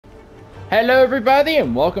Hello everybody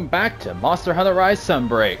and welcome back to Monster Hunter Rise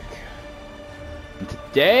Sunbreak. And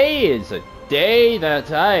today is a day that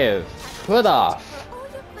I have put off.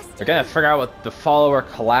 We're gonna figure out what the follower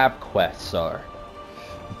collab quests are.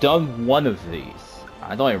 Done one of these.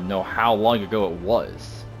 I don't even know how long ago it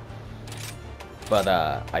was. But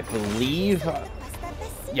I believe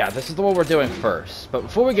yeah, this is the one we're doing first. But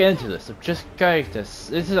before we get into this, I'm just going to this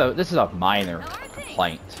is a minor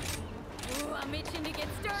complaint.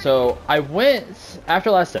 So, I went, after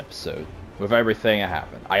last episode, with everything that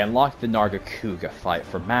happened, I unlocked the Nargacuga fight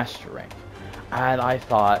for Master Rank. And I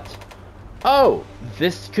thought, oh,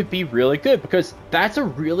 this could be really good, because that's a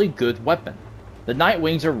really good weapon. The Night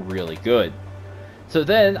Wings are really good. So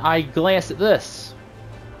then, I glanced at this.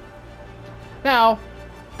 Now,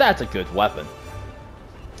 that's a good weapon.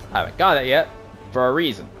 I haven't got it yet, for a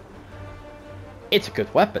reason. It's a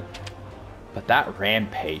good weapon. But that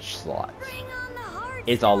Rampage slot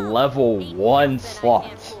is a level 1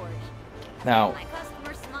 slot. Now,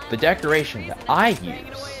 the decoration that I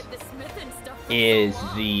use is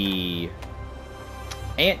the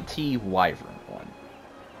anti-wyvern one,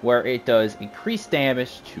 where it does increased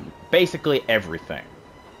damage to basically everything.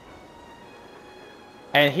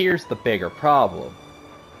 And here's the bigger problem.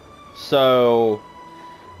 So,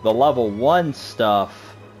 the level 1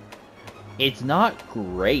 stuff, it's not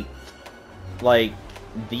great. Like,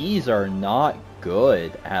 these are not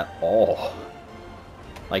good at all.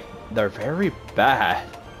 Like, they're very bad.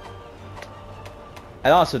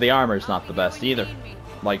 And also, the armor is not the best either.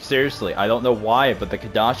 Like, seriously, I don't know why, but the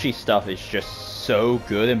Kadachi stuff is just so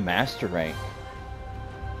good in Master Rank.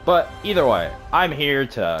 But, either way, I'm here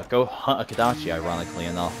to go hunt a Kadachi, ironically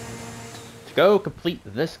enough. To go complete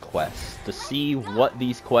this quest, to see what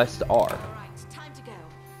these quests are.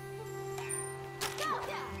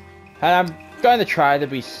 And I'm going to try to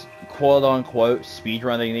be quote-unquote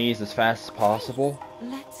speedrunning these as fast as possible,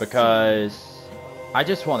 because I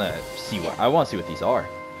just want to see what these are.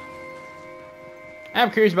 And I'm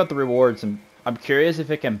curious about the rewards, and I'm curious if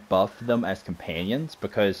it can buff them as companions,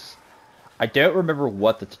 because I don't remember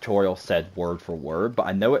what the tutorial said word for word, but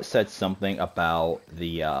I know it said something about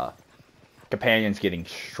the companions getting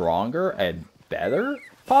stronger and better,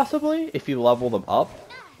 possibly, if you level them up.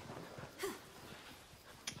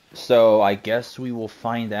 So, I guess we will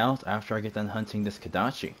find out after I get done hunting this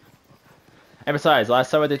Kadachi. And besides,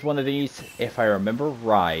 last time I did one of these, if I remember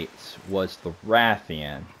right, was the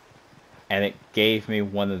Rathian. And it gave me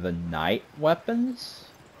one of the night weapons.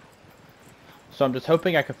 So I'm just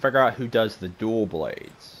hoping I can figure out who does the dual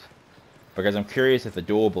blades. Because I'm curious if the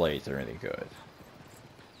dual blades are any good.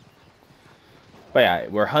 But yeah,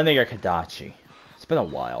 we're hunting a Kadachi. It's been a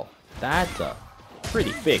while. That's a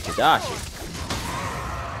pretty big Kadachi.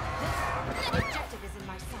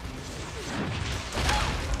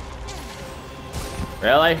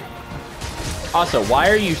 Really? Also, why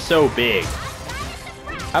are you so big?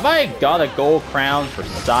 Have I got a gold crown for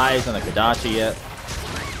size on the Kadachi yet?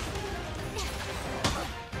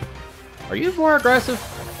 Are you more aggressive?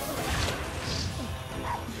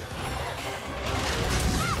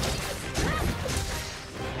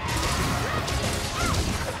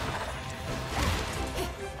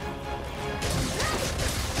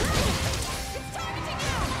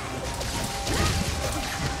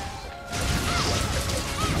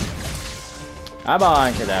 Come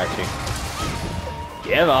on, Kadachi.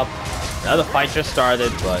 Give up. Now the fight just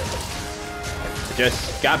started, but I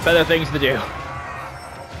just got better things to do.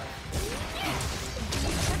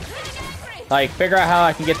 Like, figure out how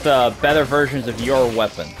I can get the better versions of your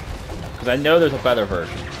weapon. Because I know there's a better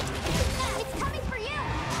version.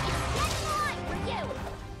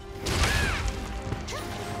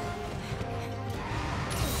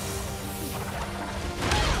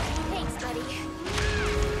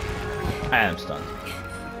 I am stunned.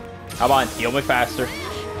 Come on, heal me faster.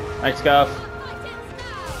 Thanks, Guff.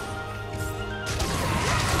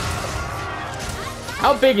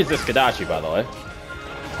 How big is this Kadachi, by the way?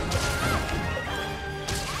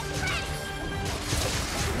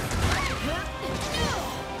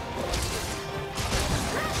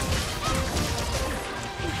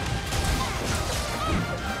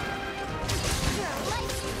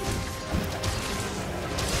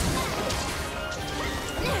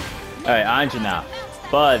 Alright, Anjana,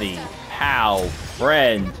 buddy, pal,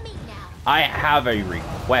 friend, I have a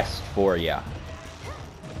request for ya.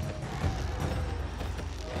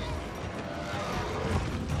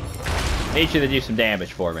 Need you to do some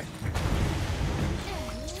damage for me. Nailed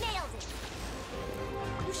it.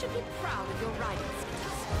 You should be proud of your riding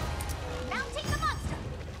skills. Mounting the monster.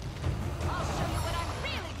 I'll show you what I'm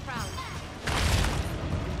really proud of.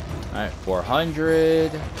 Alright,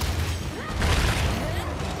 400.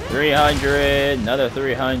 300, another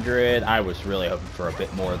 300. I was really hoping for a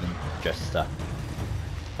bit more than just I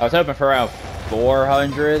was hoping for around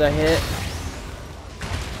 400 a hit.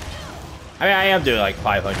 I mean, I am doing like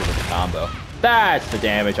 500 with the combo. That's the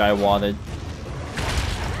damage I wanted.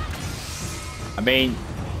 I mean,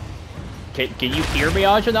 can you hear me,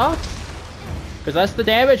 Ajana? Because that's the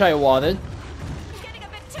damage I wanted.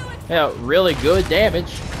 You know, really good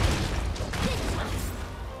damage.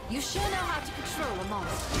 You sure know how to control a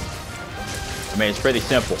monster. I mean, it's pretty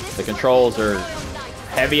simple. The controls are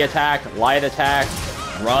heavy attack, light attack,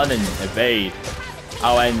 run and evade.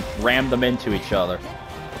 Oh, and ram them into each other.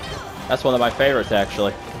 That's one of my favorites,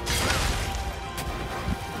 actually.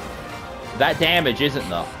 That damage isn't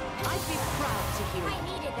though. I'd be proud to hear I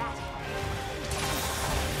needed that.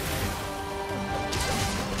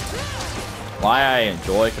 Why I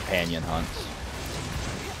enjoy companion hunts.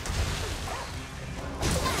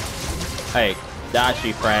 Hey,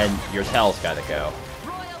 Dachi friend, your tail's gotta go.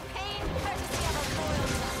 Royal pain, courtesy of a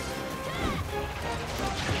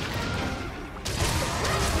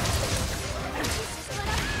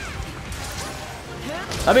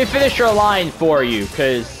royal. Let me finish your line for you,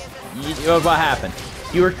 because what happened?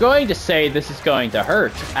 You were going to say this is going to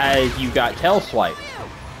hurt as you got tail swiped.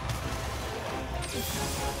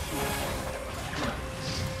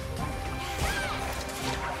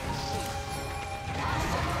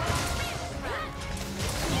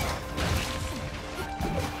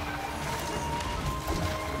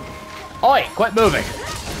 Oi, quit moving.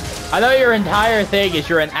 I know your entire thing is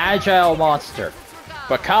you're an agile monster,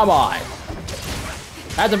 but come on.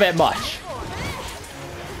 That's a bit much.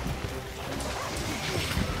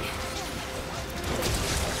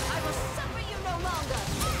 I will suffer you no longer.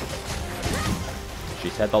 She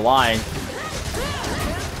said the line.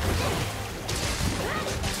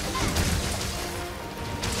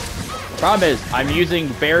 Problem is, I'm using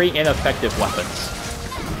very ineffective weapons.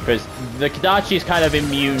 Because the Kadachi's kind of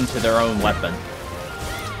immune to their own weapon.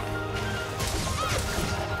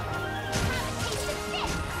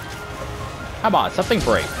 Come on, something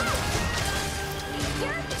break.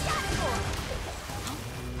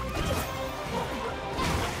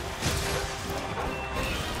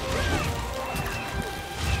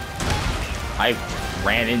 I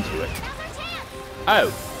ran into it.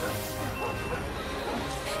 Oh.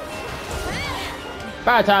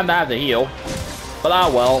 About time to have to heal. But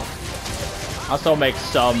ah well. I'll still make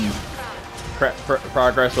some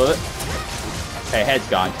progress with it. Hey, head's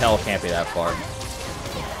gone. Tail can't be that far.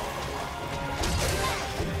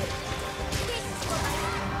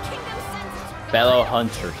 Fellow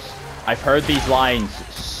hunters. I've heard these lines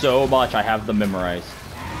so much I have them memorized.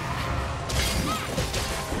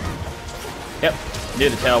 Yep, knew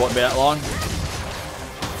the tail wouldn't be that long.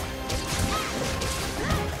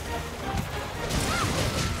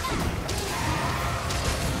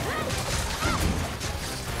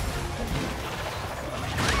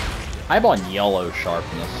 I'm on yellow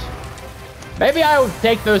sharpness. Maybe I would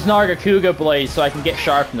take those Nargacuga blades so I can get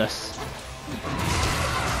sharpness.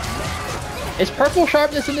 Is purple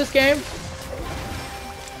sharpness in this game?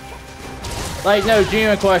 Like, no,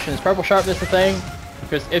 genuine question. Is purple sharpness a thing?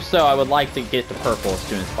 Because if so, I would like to get to purple as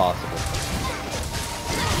soon as possible.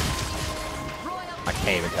 I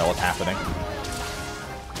can't even tell what's happening.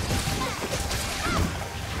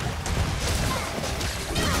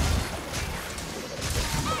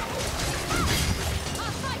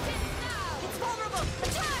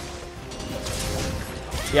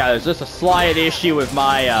 Yeah, there's just a slight issue with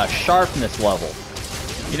my sharpness level.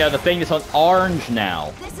 You know, the thing that's on orange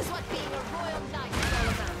now. This is what being a royal knight is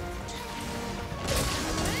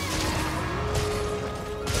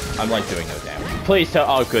all about. I'm like doing no damage. Please tell.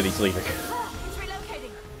 Oh, good, he's leaving. It's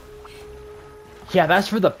relocating. Yeah, that's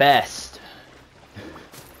for the best.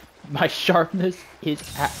 My sharpness is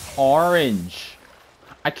at orange.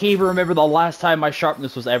 I can't even remember the last time my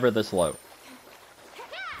sharpness was ever this low.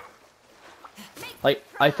 Like,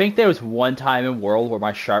 I think there was one time in World where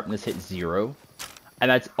my sharpness hit 0.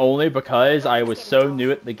 And that's only because I was so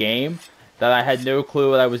new at the game that I had no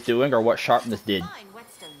clue what I was doing or what sharpness did.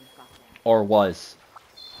 Or was.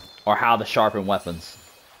 Or how to sharpen weapons.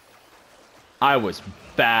 I was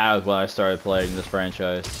bad when I started playing this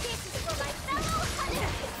franchise.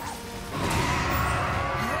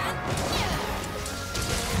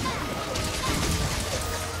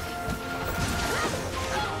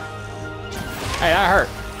 Hey, that hurt.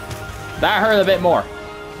 That hurt a bit more.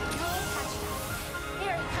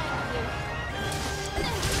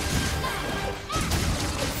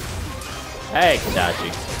 Hey,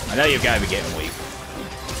 Kadachi. I know you've got to be getting weak.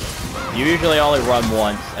 You usually only run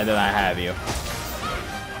once, and then I have you.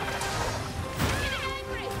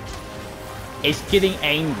 is getting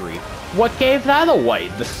angry. What gave that away?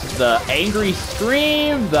 The angry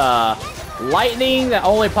scream, the lightning that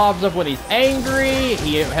only pops up when he's angry,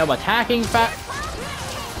 him attacking back.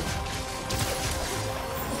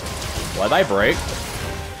 What did I break?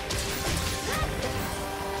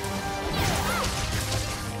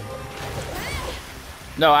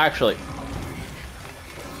 No, actually.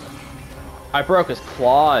 I broke his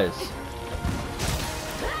claws.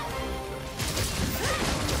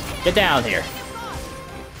 Get down here.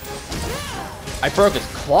 I broke his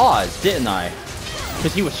claws, didn't I?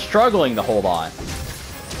 Because he was struggling to hold on.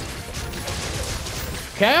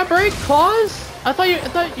 Can I break claws? I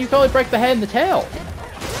thought you could only break the head and the tail.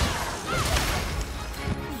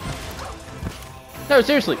 No,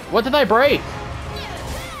 seriously, what did I break?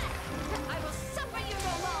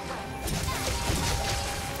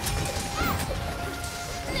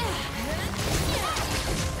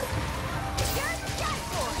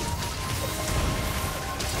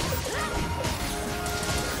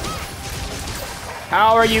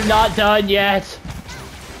 How are you not done yet?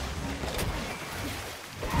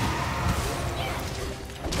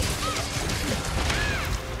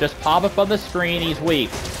 Just pop up on the screen, he's weak.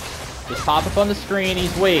 Just pop up on the screen,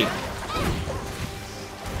 he's weak.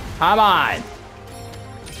 Come on!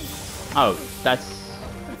 Oh, that's...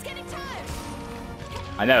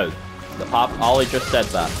 I know. The pop Ollie just said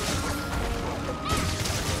that.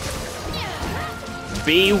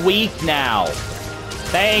 Be weak now!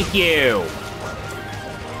 Thank you!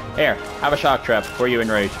 Here, have a shock trap before you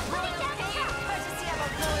enrage.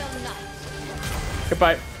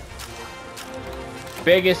 Goodbye.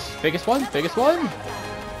 Biggest one? Biggest one?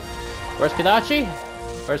 Where's Kadachi?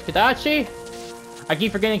 Where's Kadachi? I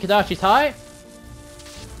keep forgetting Kadachi's height.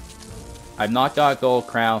 I've not got gold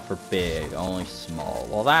crown for big, only small.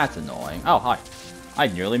 Well, that's annoying. Oh, hi. I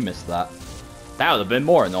nearly missed that. That would have been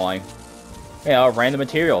more annoying. You know, a random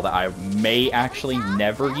material that I may actually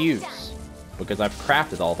never use. Because I've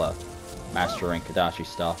crafted all the Master Rank Kadachi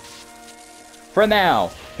stuff. For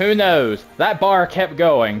now, who knows? That bar kept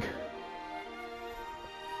going.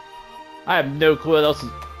 I have no clue what else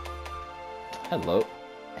is... Hello.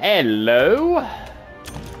 Hello?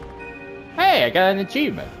 Hey, I got an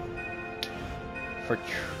achievement. For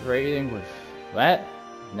trading with... What?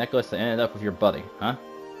 Necklace that ended up with your buddy, huh?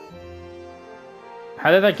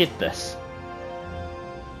 How did I get this?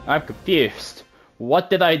 I'm confused.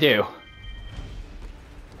 What did I do?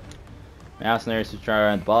 Mercenaries to try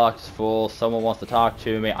around the box full. Someone wants to talk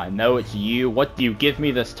to me. I know it's you. What do you give me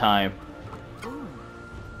this time?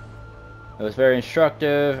 It was very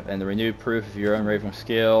instructive and the renewed proof of your unwavering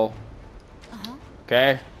skill.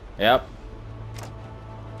 Okay. Yep.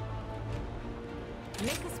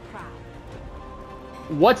 Make us proud.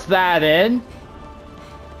 What's that in?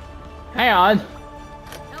 Hang on.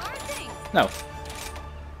 How are things? No.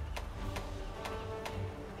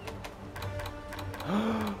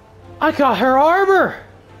 I got her armor!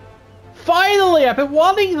 Finally! I've been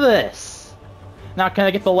wanting this! Now can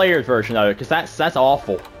I get the layered version of it? Because that's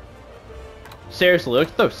awful. Seriously, look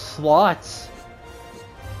at those slots.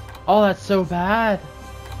 Oh, that's so bad.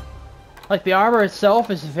 Like, the armor itself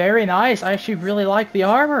is very nice. I actually really like the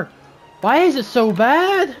armor. Why is it so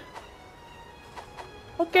bad?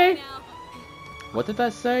 Okay. What did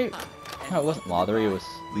that say? No, it wasn't lottery.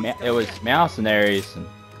 It was mercenaries. And...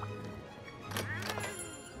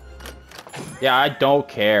 yeah, I don't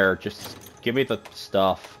care. Just give me the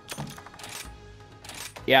stuff.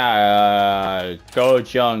 Yeah, go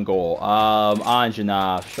jungle.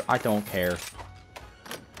 Anjana. I don't care.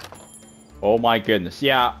 Oh my goodness.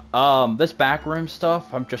 Yeah, this backroom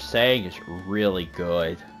stuff, I'm just saying, is really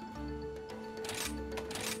good.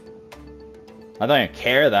 I don't even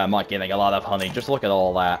care that I'm not getting a lot of honey. Just look at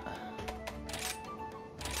all that.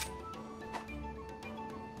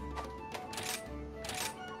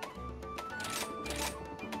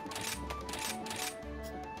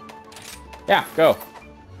 Yeah, go.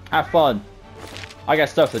 Have fun. I got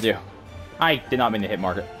stuff to do. I did not mean to hit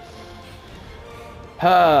market.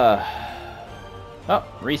 Oh,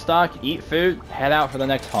 restock, eat food, head out for the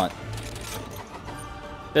next hunt.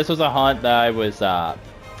 This was a hunt that I was,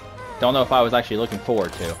 don't know if I was actually looking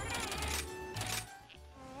forward to.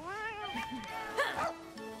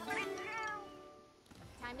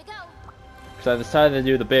 Time to go. Because I decided to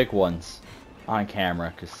do the big ones on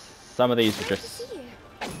camera, because some of these are just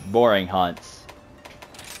boring hunts.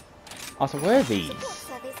 Also, what are these?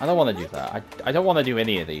 I don't want to do that. I don't want to do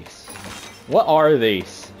any of these. What are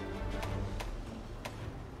these?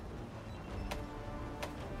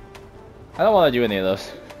 I don't want to do any of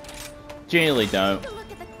those. Genuinely don't.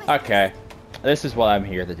 Okay. This is what I'm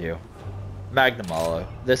here to do. Magnamalo,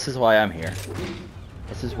 this is why I'm here.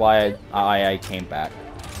 This is why I came back.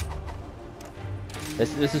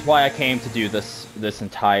 This is why I came to do this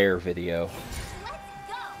entire video.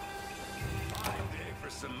 For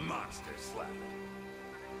some monster slapping.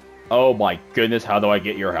 Oh my goodness, how do I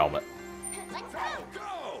get your helmet?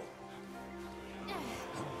 Go!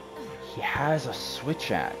 He has a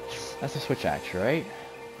switch axe. That's a switch axe, right?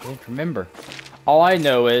 I didn't remember. All I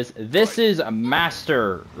know is this is a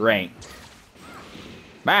master rank.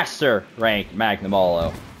 Master rank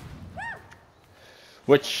Magnamalo.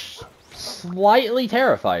 Which slightly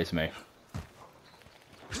terrifies me.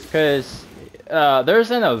 Because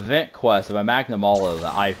there's an event quest of a Magnamalo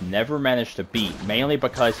that I've never managed to beat, mainly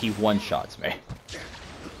because he one-shots me.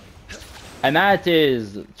 And that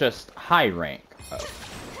is just high rank.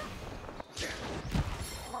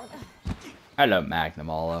 Hello,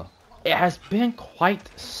 Magnamalo. It has been quite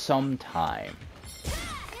some time.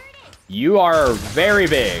 You are very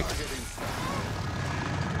big.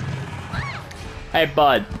 Hey,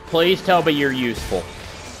 bud, please tell me you're useful.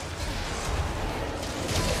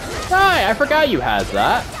 Hi, I forgot you had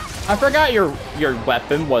that. I forgot your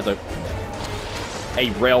weapon was a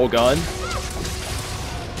railgun.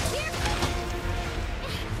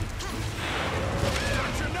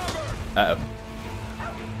 Uh-oh.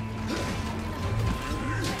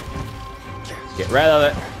 Get rid of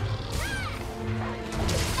it.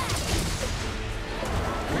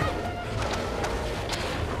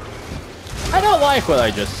 I don't like what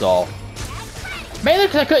I just saw. Mainly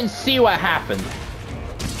because I couldn't see what happened.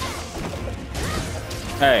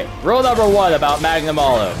 Hey, rule number 1 about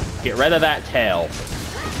Magnamalo. Get rid of that tail.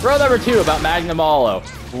 Rule number 2 about Magnamalo.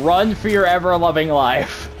 Run for your ever-loving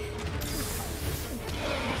life.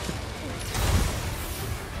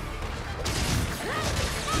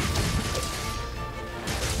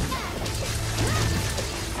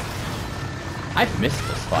 I've missed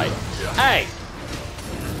this fight. Hey!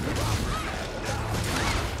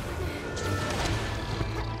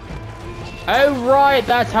 Oh, right,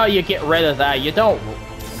 that's how you get rid of that. You don't...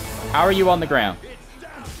 How are you on the ground?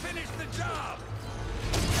 Finish the job.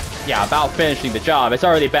 Yeah, about finishing the job. It's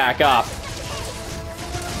already back up.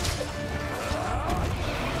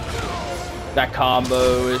 That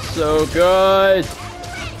combo is so good.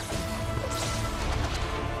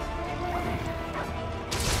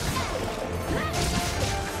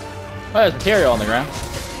 Oh, there's material on the ground.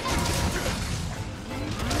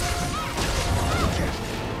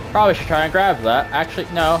 Probably should try and grab that. Actually,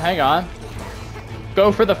 no, hang on.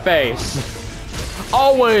 Go for the face.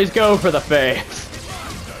 Always go for the face.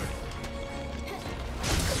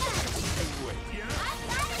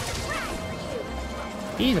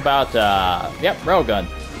 He's about to... Yep, railgun.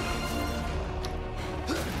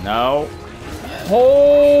 No.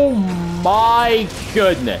 Oh my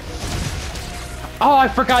goodness. Oh, I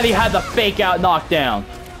forgot he had the fake out knockdown.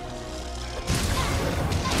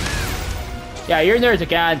 Yeah, you're the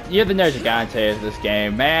Nergigante of this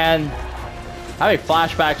game, man. Having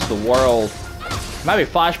flashbacks to the world. I'm having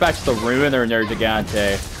flashbacks to the Ruiner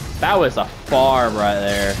Nergigante. That was a farm right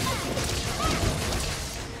there.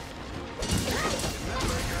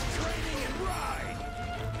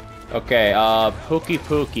 Okay, Pookie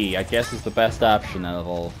Pookie, I guess is the best option out of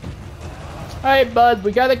all. Alright, bud,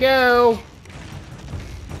 we gotta go.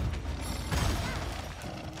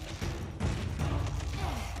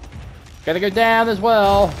 Gotta go down as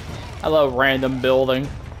well. Hello, random building.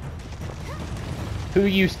 Who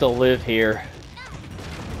used to live here?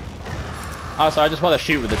 Also, I just want to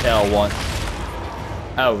shoot with the tail once.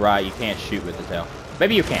 Oh, right, you can't shoot with the tail.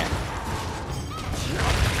 Maybe you can.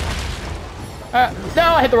 No,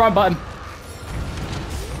 I hit the wrong button.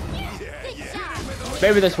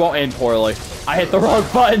 Maybe this won't end poorly. I hit the wrong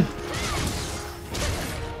button.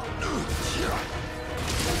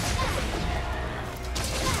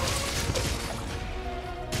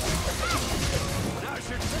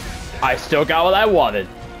 I still got what I wanted.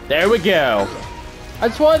 There we go. I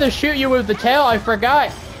just wanted to shoot you with the tail. I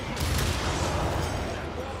forgot.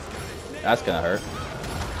 That's gonna hurt.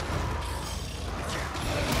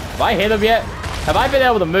 Have I hit him yet? Have I been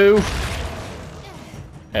able to move?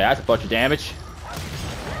 Hey, that's a bunch of damage.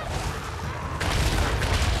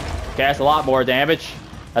 Okay, that's a lot more damage.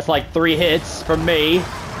 That's like 3 hits from me.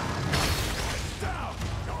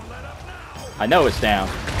 I know it's down.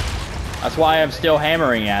 That's why I'm still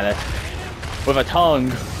hammering at it. With a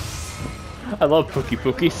tongue. I love Pookie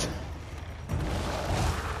Pookies.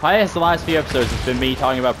 Probably the last few episodes has been me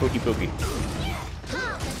talking about Pookie Pookie.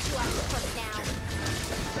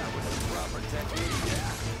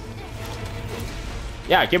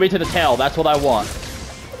 Yeah, give me to the tail. That's what I want.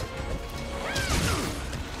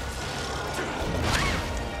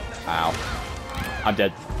 Ow. I'm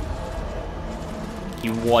dead. He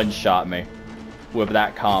one-shot me with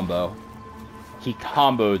that combo. He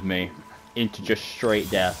comboed me into just straight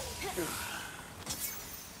death.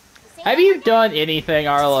 Have you done anything,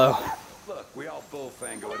 Arlo? Look, we all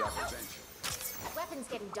bullfango it up eventually. Weapon's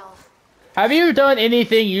getting dull. Have you done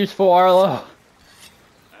anything useful, Arlo?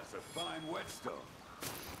 That's a fine whetstone.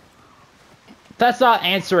 That's not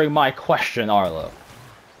answering my question, Arlo.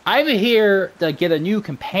 I'm here to get a new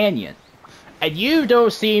companion, and you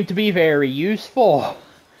don't seem to be very useful.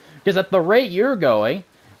 Because at the rate you're going,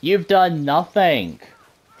 you've done nothing.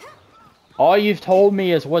 All you've told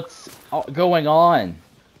me is what's going on.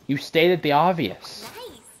 You stated the obvious.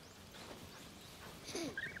 Nice.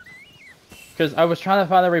 Because I was trying to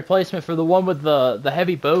find a replacement for the one with the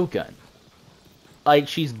heavy bow gun. Like,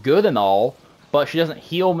 she's good and all, but she doesn't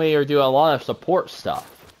heal me or do a lot of support stuff.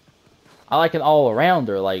 I like an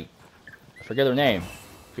all-arounder, like, I forget her name.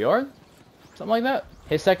 Fjord? Something like that?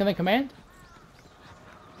 His second in command?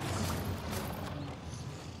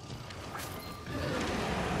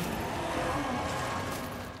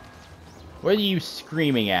 What are you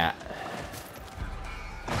screaming at?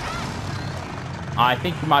 I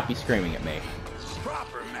think you might be screaming at me.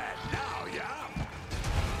 Proper mad now, yeah?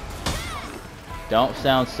 Don't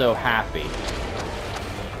sound so happy.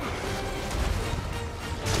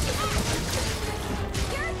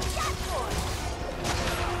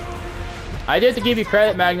 I do have to give you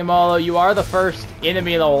credit, Magnamalo. You are the first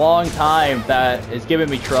enemy in a long time that is giving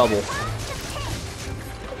me trouble.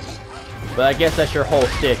 But I guess that's your whole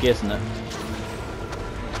stick, isn't it?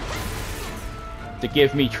 To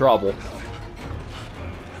give me trouble.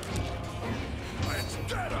 Let's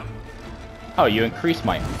get him. Oh, you increased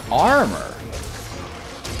my armor.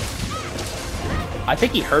 I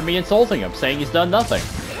think he heard me insulting him, saying he's done nothing.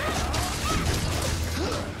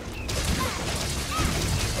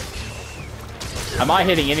 Am I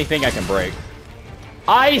hitting anything I can break?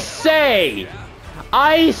 I say,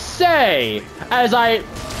 as I...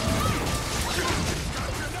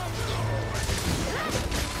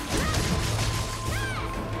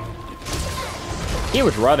 He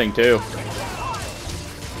was running too.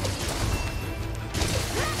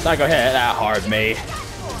 It's not gonna hit that hard, me.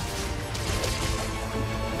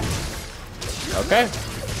 Okay,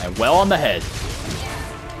 and well on the head.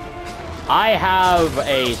 I have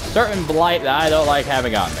a certain blight that I don't like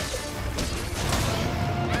having on me.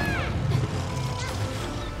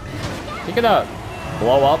 Pick it up.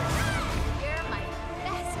 Blow up. You're my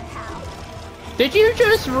best pal. Did you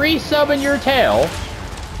just resummon your tail?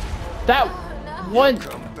 That one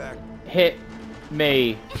Come back. hit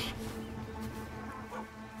me.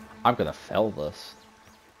 I'm gonna fail this.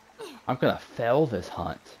 I'm gonna fail this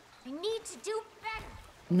hunt. I need to do better.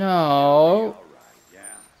 No. All right, yeah.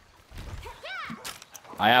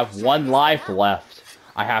 I have one life left.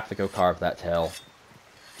 I have to go carve that tail.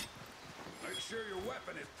 Make sure your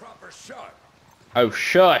weapon is proper shot. Oh,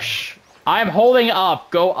 shush. I'm holding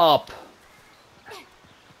up. Go up.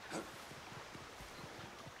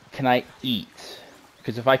 Can I eat?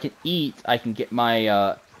 Because if I can eat, I can get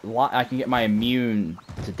my immune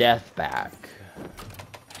to death back.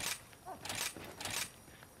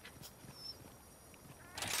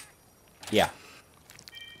 Yeah.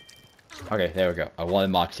 Okay, there we go. I wanted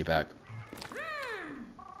Moxie back.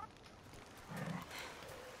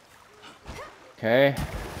 Okay.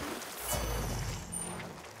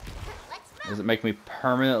 Doesn't make me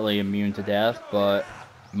permanently immune to death, but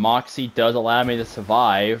Moxie does allow me to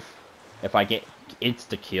survive if I get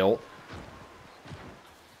insta-kill.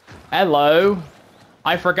 Hello.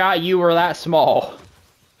 I forgot you were that small.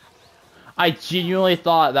 I genuinely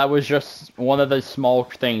thought that was just one of those small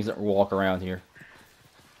things that walk around here.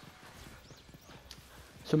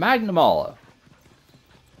 So Magnamalo,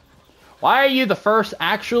 why are you the first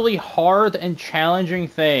actually hard and challenging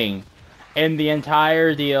thing in the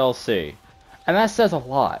entire DLC? And that says a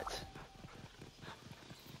lot.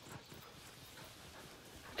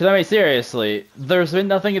 Because I mean, seriously, there's been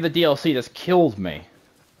nothing in the DLC that's killed me.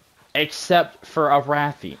 Except for a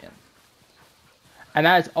Rathian. And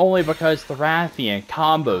that's only because the Rathian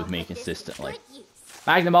comboed me consistently.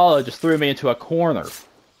 Magnamalo just threw me into a corner.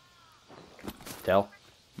 Tell?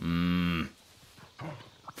 I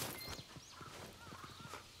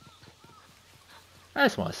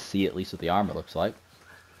just want to see at least what the armor looks like.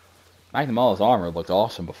 Magnamalo's armor looked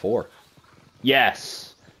awesome before.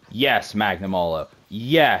 Yes! Yes, Magnamalo.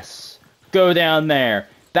 Yes! Go down there!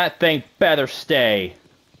 That thing better stay!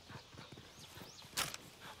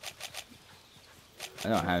 I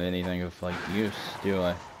don't have anything of, like, use, do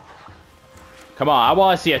I? Come on, I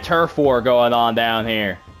want to see a turf war going on down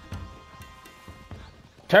here.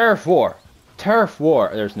 Turf War! Turf War!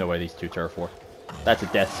 There's no way these two Turf War. That's a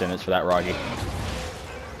death sentence for that Roggy.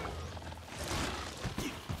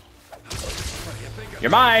 You're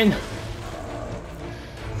mine!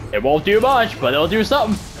 It won't do much, but it'll do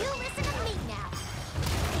something. You listen to me now.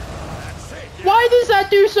 Why does that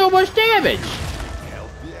do so much damage?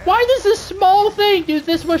 Why does this small thing do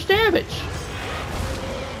this much damage?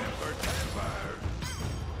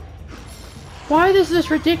 Why does this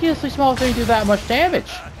ridiculously small thing do that much damage?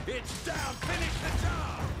 It's down. Finish the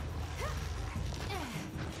job.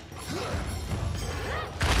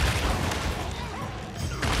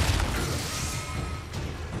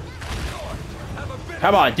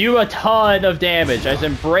 Come on, do a ton of damage. As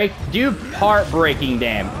in do heartbreaking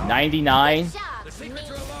damage. 99? Job. The secret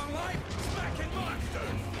to a long life? Smacking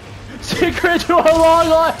monsters. Secret to a long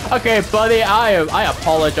life. Okay, buddy, I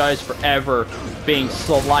apologize for ever being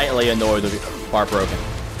slightly annoyed with you. Heartbroken.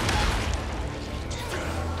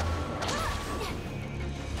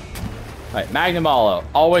 Alright, Magnum Hollow.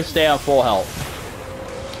 Always stay on full health.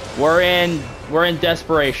 We're in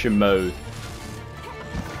desperation mode.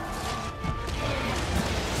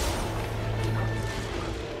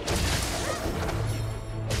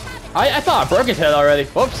 I thought I broke his head already.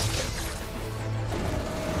 Whoops.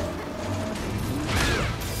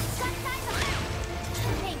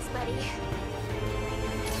 Thanks, buddy.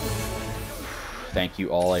 Thank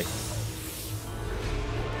you, Ollie.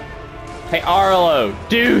 Hey, Arlo,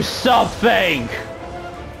 do something!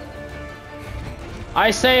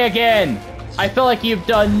 I say again, I feel like you've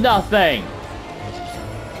done nothing.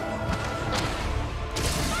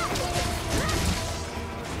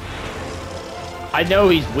 I know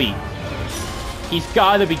he's weak. He's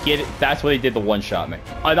gotta be getting. That's what he did the one-shot me.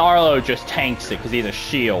 And Arlo just tanks it because he's a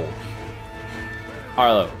shield.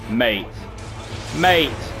 Arlo, mate.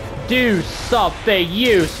 Mate, do something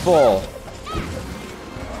useful.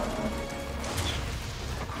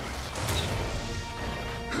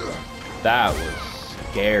 That was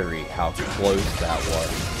scary how close that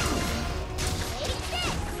was.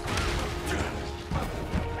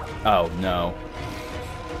 Oh no.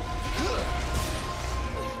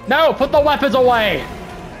 No, put the weapons away!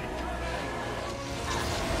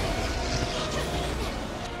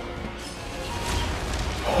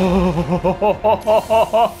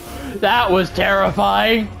 That was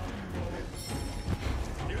terrifying.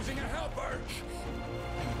 Using a helper.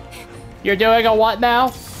 You're doing a what now?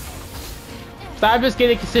 So I'm just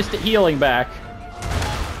getting consistent healing back.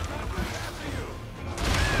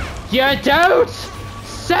 You don't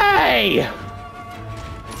say!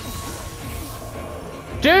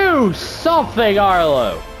 Do something,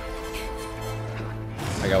 Arlo!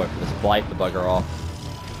 I gotta wait for this blight to bugger off.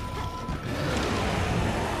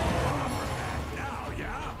 Now,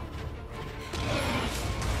 yeah.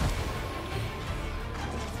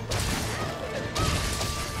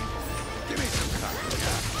 Give me some time.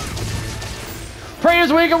 Prey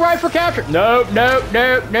is weak and right for capture. Nope, nope,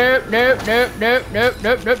 nope, nope, nope, nope, nope, nope,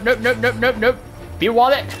 nope, nope, nope, nope, nope, nope, nope. If you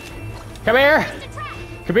want it, come here.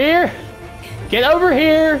 Come here. Get over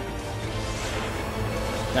here.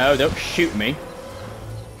 No, don't shoot me.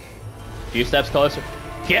 A few steps closer.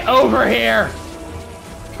 Get over here.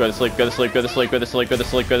 Go to sleep, go to sleep, go to sleep, go to sleep, go to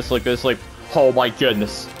sleep, go to sleep, go to sleep. Oh my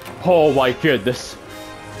goodness. Oh my goodness.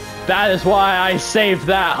 That is why I saved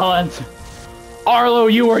that hunt. Arlo,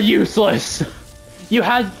 you were useless. You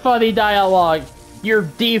had funny dialogue. Your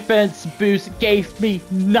defense boost gave me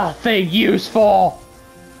nothing useful.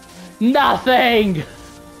 Nothing.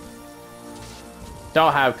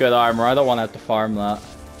 Don't have good armor. I don't want to have to farm that.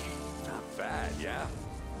 Not bad, yeah.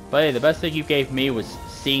 But hey, the best thing you gave me was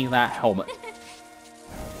seeing that helmet.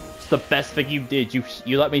 It's the best thing you did. You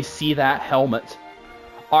let me see that helmet.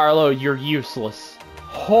 Arlo, you're useless.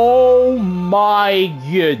 Oh my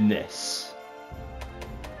goodness.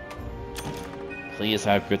 Please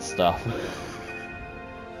have good stuff.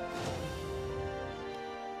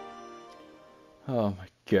 Oh my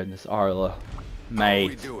goodness, Arlo. How are we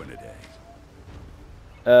Mate. doing today?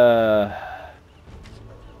 Yeah,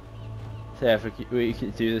 if we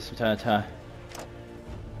can do this from time to time.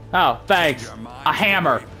 Oh, thanks. A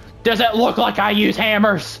hammer. Does it look like I use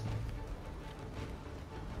hammers?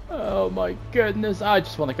 Oh my goodness. I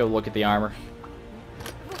just want to go look at the armor.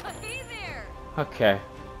 Hey there. Okay.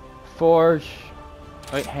 Forge.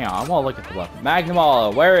 Wait, hang on. I want to look at the weapon. Magnum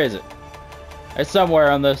Hollow. Where is it? It's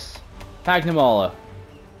somewhere on this. Magnum Hollow.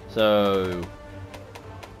 So...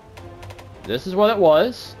 this is what it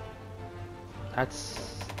was.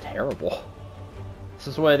 That's terrible. This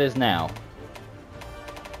is what it is now.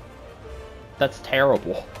 That's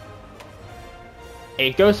terrible.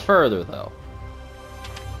 It goes further, though.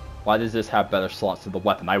 Why does this have better slots to the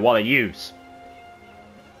weapon I want to use?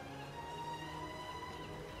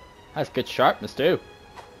 That's good sharpness too.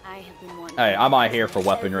 I have been wanting Hey, I'm not here for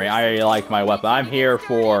weaponry. I like my weapon. I'm here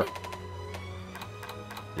for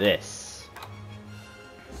this.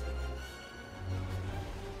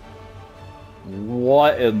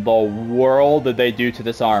 What in the world did they do to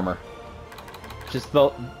this armor? Just the...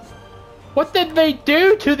 What did they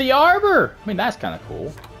do to the armor? I mean, that's kind of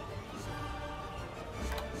cool.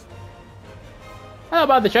 How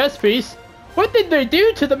about the chest piece? What did they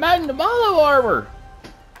do to the Magnamalo armor?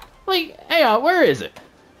 Like, hang on, where is it?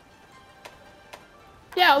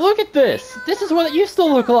 Yeah, look at this. This is what it used to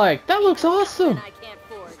look like. That looks awesome. I can't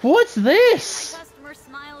forge. What's this? My customer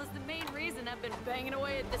smile is the main reason I've been banging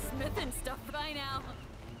away at the smith and stuff by now.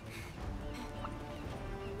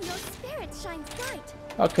 Your spirit shines bright.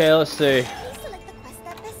 Okay, let's see. Please select the quest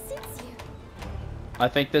that best suits you. I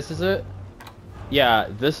think this is it. Yeah,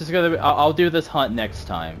 this is gonna be... I'll do this hunt next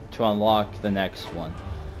time to unlock the next one.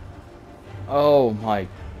 Oh my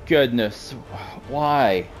goodness.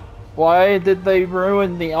 Why? Why did they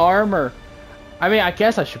ruin the armor? I mean, I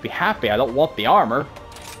guess I should be happy. I don't want the armor.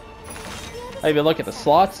 Maybe look at the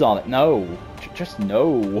slots on it. No. Just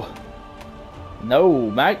no.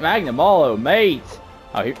 No. Magnamalo, mate.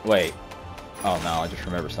 Oh, wait. Oh, no. I just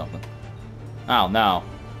remembered something. Oh, no.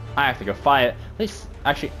 I have to go fight it. At least...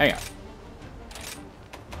 Actually, hang on.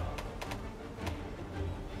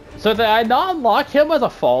 So did I not unlock him as a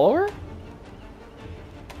follower?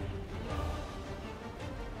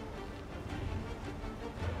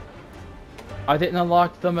 I didn't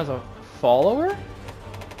unlock them as a follower?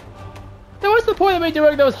 Then what's the point of me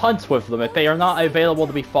doing those hunts with them if they are not available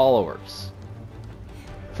to be followers?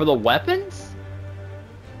 For the weapons?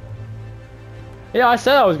 Yeah, I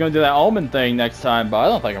said I was going to do that Omen thing next time, but I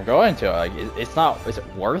don't think I'm going to. Like, it's not... Is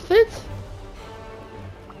it worth it?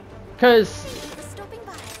 Because...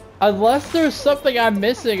 Unless there's something I'm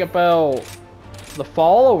missing about the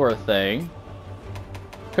follower thing.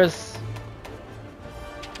 Because...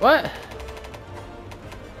 What?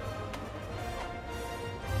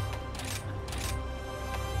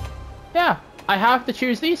 Yeah, I have to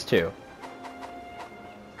choose these two.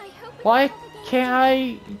 Why can't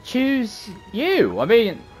I choose you? I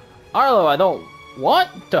mean, Arlo, I don't want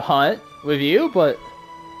to hunt with you, but...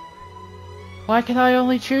 Why can I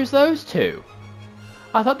only choose those two?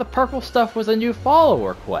 I thought the purple stuff was a new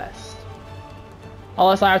follower quest.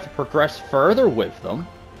 Unless I have to progress further with them.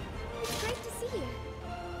 It's great to see you.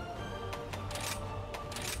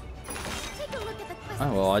 Take a look at the quest.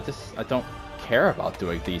 Oh well, I don't care about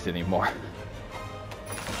doing these anymore.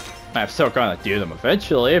 I'm still gonna do them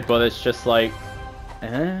eventually, but it's just like, Come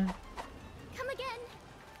again.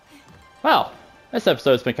 Well, this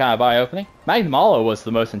episode's been kind of eye-opening. Magnamalo was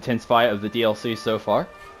the most intense fight of the DLC so far.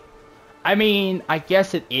 I mean, I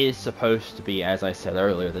guess it is supposed to be, as I said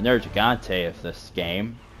earlier, the Nergigante of this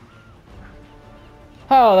game.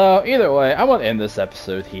 I don't know, either way, I want to end this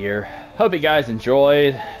episode here. Hope you guys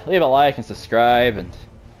enjoyed. Leave a like and subscribe, and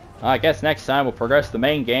I guess next time we'll progress the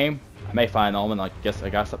main game. I may find Omen, I guess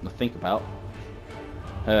I got something to think about.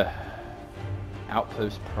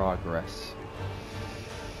 Outpost progress.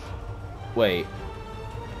 Wait.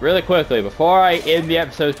 Really quickly, before I end the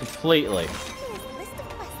episode completely.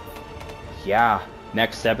 Yeah,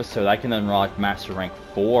 next episode I can unlock Master Rank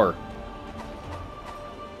 4.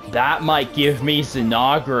 That might give me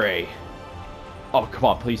Zenogre. Oh, come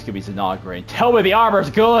on, please give me Zenogre. And tell me the armor's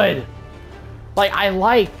good! Like, I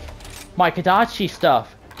like my Kadachi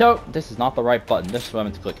stuff. Don't, this is not the right button. This is what I'm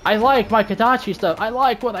meant to click. I like my Kadachi stuff. I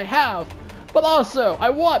like what I have. But also, I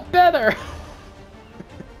want better!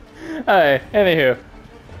 Alright, anywho.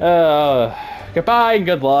 Goodbye and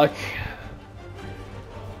good luck.